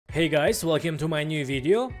Hey guys, welcome to my new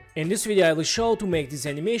video. In this video I will show how to make this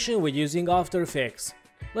animation with using After Effects.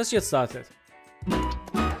 Let's get started.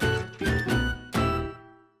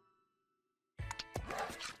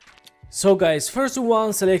 So guys, first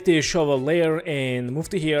one, select the shovel layer and move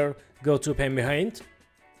to here, go to pen behind,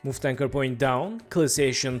 move the anchor point down, click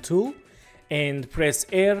selection tool and press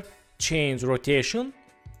R, change rotation,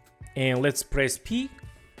 and let's press P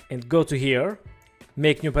and go to here,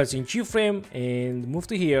 make new position keyframe and move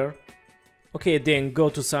to here. Okay, then go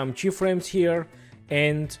to some keyframes here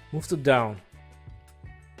and move to down.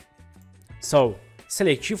 So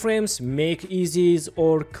select keyframes, make easies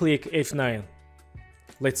or click F9.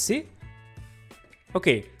 Let's see.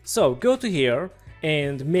 Okay, so go to here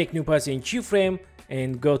and make new position keyframe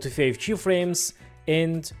and go to 5 keyframes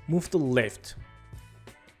and move to left.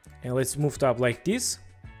 And let's move it up like this.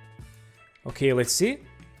 Okay, let's see.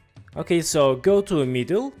 Okay, so go to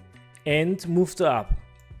middle and move to up.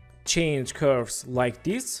 Change curves like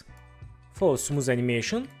this for smooth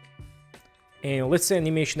animation. And let's say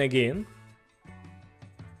animation again.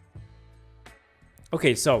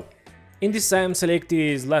 Okay, so in this time select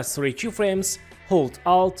these last 3 keyframes, hold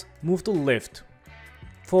Alt, move to left.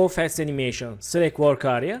 For fast animation, select work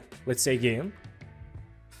area, let's say again.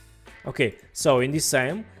 Okay, so in this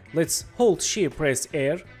time, let's hold Shift, press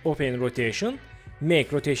R, open rotation,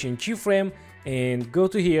 make rotation keyframe and go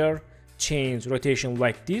to here, change rotation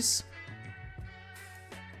like this.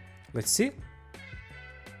 Let's see.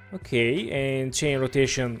 Okay, and change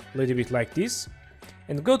rotation a little bit like this.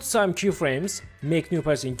 And go to some keyframes, make new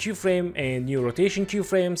position keyframe and new rotation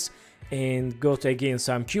keyframes, and go to again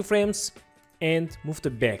some keyframes and move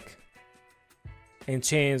to back. And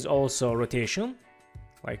change also rotation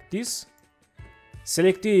like this.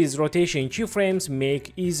 Select these rotation keyframes,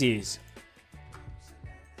 make easies.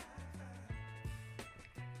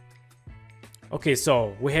 Okay,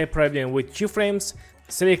 so we have problem with keyframes.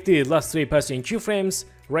 Select the last 3 position keyframes,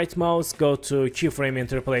 right mouse, go to keyframe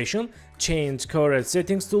interpolation, change current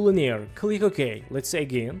settings to linear, click OK. Let's say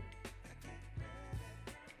again.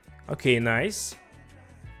 Okay, nice.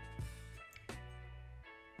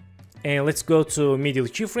 And let's go to middle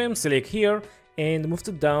keyframe, select here and move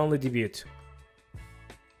it down a little bit.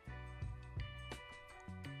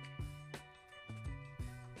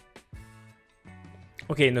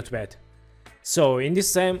 Okay, not bad. So in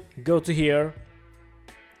this time, go to here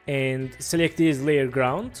and select this layer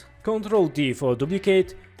ground, Ctrl D for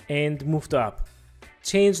duplicate and move it up.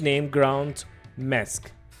 Change name ground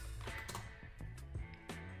mask.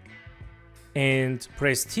 And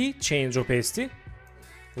press T, change opacity.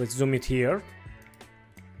 Let's zoom it here.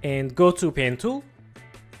 And go to pen tool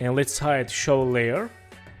and let's hide show layer.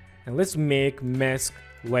 And let's make mask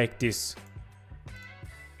like this.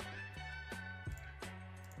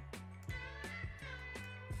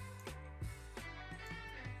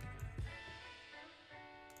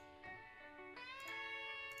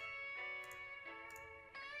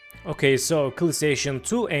 Okay, so click selection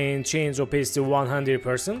tool and change opacity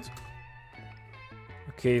 100%.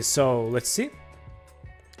 Okay, so let's see.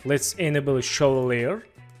 Let's enable show layer.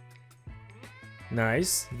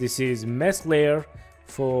 Nice. This is mask layer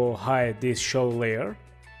for hide this show layer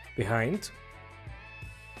behind.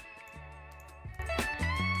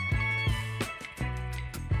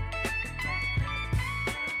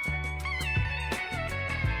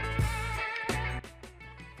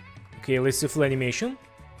 Okay, let's see full animation.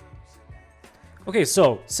 Okay,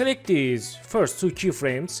 so select these first 2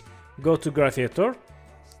 keyframes, go to graph editor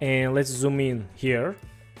and let's zoom in here.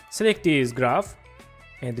 Select this graph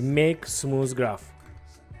and make smooth graph.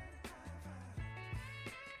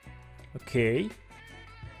 Okay.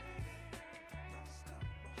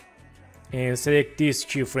 And select these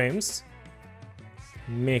keyframes,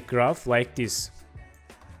 make graph like this.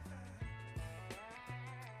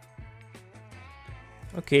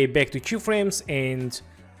 Okay, back to keyframes and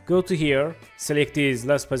go to here, select this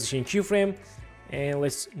last position keyframe and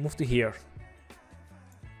let's move to here.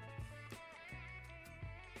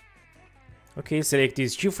 Okay, select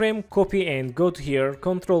this keyframe, copy and go to here,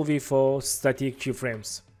 Ctrl V for static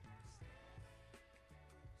keyframes.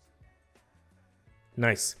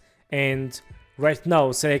 Nice. And right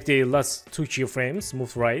now select the last 2 keyframes,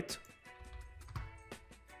 move right.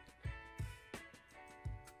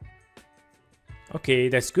 Okay,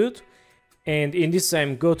 that's good. And in this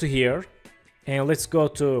time go to here and let's go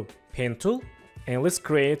to pen tool and let's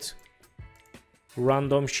create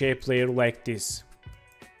random shape layer like this.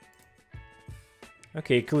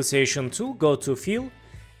 Okay, click selection tool, go to fill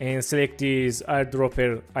and select this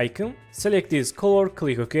eyedropper icon, select this color,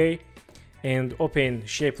 click OK and open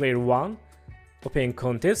shape layer 1, open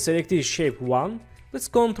context, select this shape 1 Let's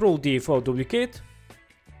Ctrl D for duplicate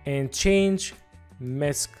and change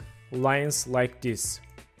mask lines like this.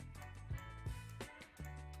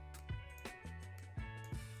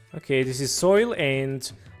 Okay, this is soil,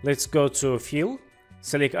 and let's go to fill,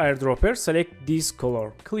 select airdropper, select this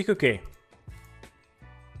color, click OK.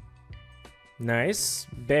 Nice,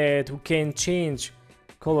 but we can change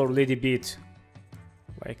color a little bit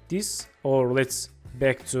like this, or let's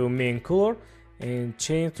back to main color and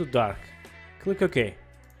change to dark, click OK.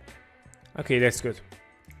 Okay, that's good.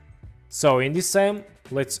 So in this time,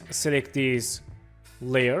 let's select this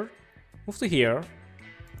layer, move to here,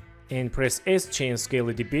 and press S, change scale a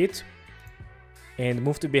little bit, and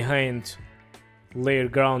move to behind layer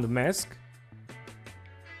ground mask,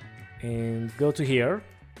 and go to here.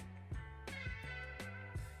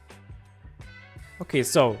 Okay,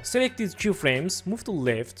 so select these keyframes, move to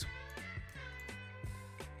left,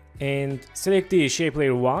 and select the shape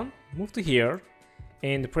layer 1, move to here,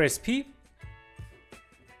 and press P,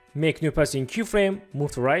 make new path in keyframe,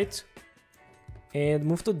 move to right, and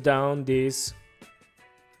move to down these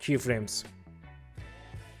keyframes.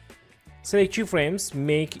 Select keyframes,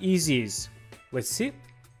 make easies. Let's see.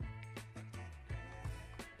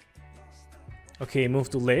 Okay, move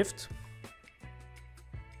to left.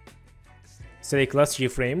 Select last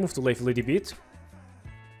keyframe, move to left a little bit.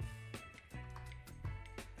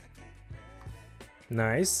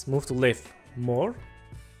 Nice, move to left more.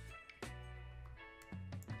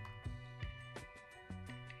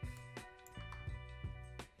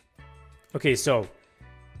 Okay, so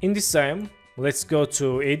in this time, let's go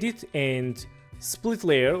to edit and split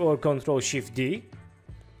layer or Ctrl Shift D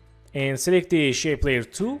and select the shape layer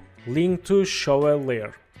 2, link to shovel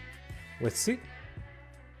layer. Let's see.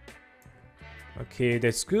 Okay,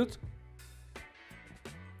 that's good.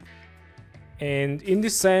 And in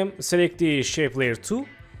this time, select the shape layer 2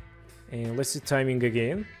 and let's see timing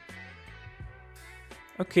again.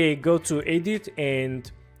 Okay, go to edit and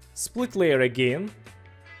split layer again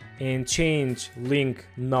and change link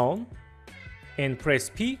none and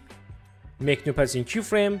press P, make new path in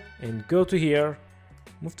keyframe and go to here,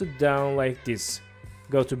 move to down like this,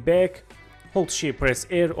 go to back, hold shift, press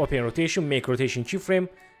R, open rotation, make rotation keyframe,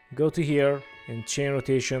 go to here and change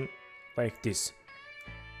rotation like this.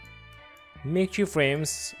 Make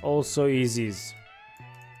keyframes also easy.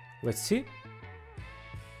 Let's see.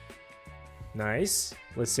 Nice,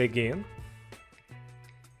 let's see again.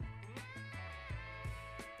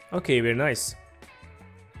 Okay, very nice.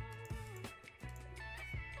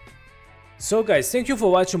 So guys, thank you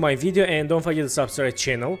for watching my video and don't forget to subscribe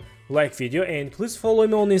channel, like video and please follow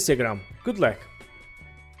me on Instagram. Good luck!